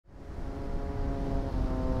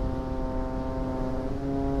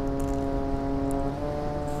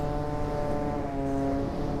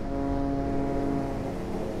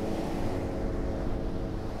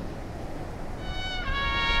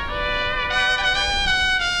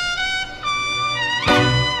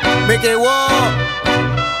Miky, Woah,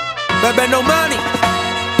 bbno money.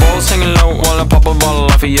 Balls hanging low while I pop a bottle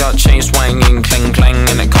off a yacht. Chain swinging, clang clang,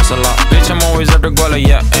 and it costs a lot. Bitch, I'm always after guallla,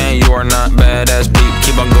 yeah, and you are not badass beep.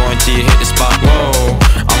 Keep on going till you hit the spot. Whoa,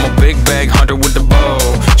 I'm a big bag hunter with the bow.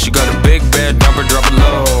 She got a big bed, drop it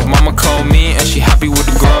low. Mama called me and she happy with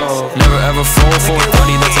the grow. Never ever fall for a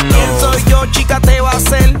thottie, that's a no. ¿Quién soy yo, chica, te va a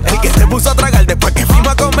hacer? El que te puso a tragar después que fuimos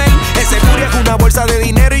a comer. Ese furia es una bolsa de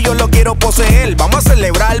dinero y yo lo quiero poseer. Vamos a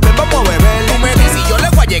celebrar, ven, vamos a beber. Tú me dices si yo le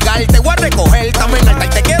voy a llegar, te voy a recoger. También alta y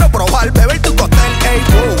te quiero probar, beber tu cóctel. Ey,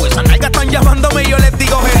 wow, esas nalgas están llamándome y yo les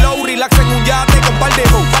digo hello. Relax en un yate con par de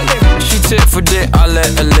hoe, par de. She tit for dick, I let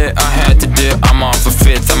her lit, I had to dip. I'm off a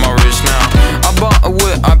fifth, I'm all rich now. I bought a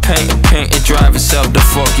whip, I paint it drive itself. The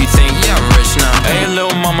fuck you think? Yeah, I'm rich now. Hey,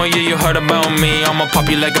 little mama, yeah, you heard about me. I'ma pop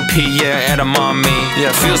you like a pea, yeah, edamame.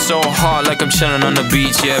 Yeah, feel so hot like I'm chilling on the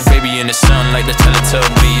beach. Yeah, baby in the sun like the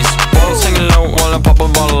Teletubbies. Balls hanging low while I pop a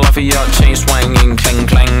bottle off a yacht. Chain swinging, clang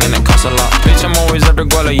clang, and it costs a lot. Bitch, I'm always after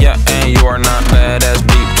guallla, yeah, and you are not badass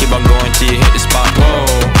beep. Keep on going till you hit the spot.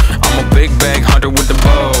 Whoa, I'm a big bag hunter with the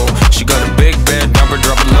bow. She got a big bed, drop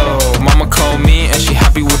it low. Mama called me and she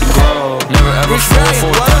happy with the grow. Never ever fall for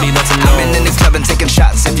a thottie, that's a no. I've been in the club and taking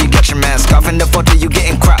shots. If you got your mask off in the photo, you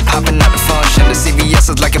getting crap. Hopping out the function. The CVS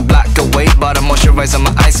is like a block away. Bought a moisturizer,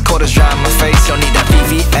 my ice cold is dry on my face. Don't need that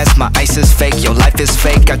VVS, my ice is fake. Your life is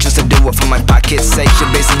fake. I choose to do it for my pocket's sake. You're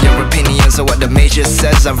basing your opinions on what the major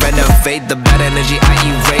says. I renovate the bad energy I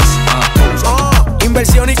erase.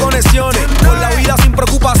 Inversión y conexiones, con la vida sin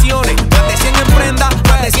preocupaciones. Más de 100 en prenda,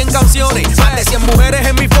 más de 100 canciones. Más de 100 mujeres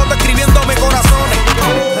en mi foto escribiéndome corazones.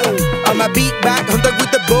 I'm a big back hunter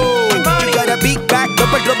with the bow. She got a big back,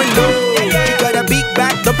 drop it low. She got a big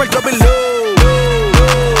back, drop it low.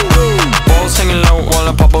 Balls hanging low while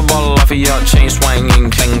I pop a bottle off a yacht. Chain swinging,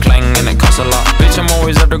 clang clang, and it costs a lot. Bitch, I'm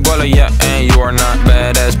always after guallla, yeah, and you are not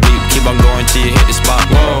badass beep. Keep on going till you hit the spot.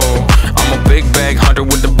 Whoa, I'm a big bag hunter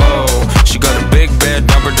with the bow. She got a big bed,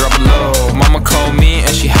 drop it low. Mama called me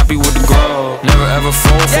and she happy with the grow. Never ever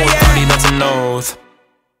fall for a thottie, that's a no.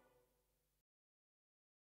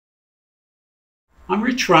 I'm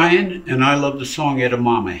Rich Ryan, and I love the song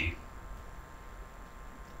Edamame.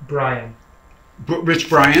 Brian. Rich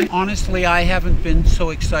Brian. Honestly, I haven't been so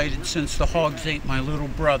excited since the hogs ate my little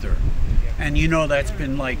brother. And you know that's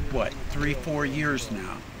been like, what, 3-4 years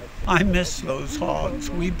now. I miss those hogs.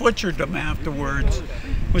 We butchered them afterwards.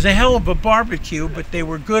 It was a hell of a barbecue, but they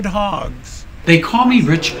were good hogs. They call me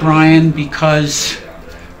Rich Brian because,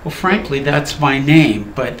 well, frankly, that's my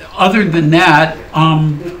name. But other than that,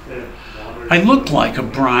 I look like a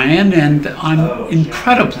Brian, and I'm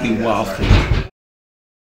incredibly wealthy.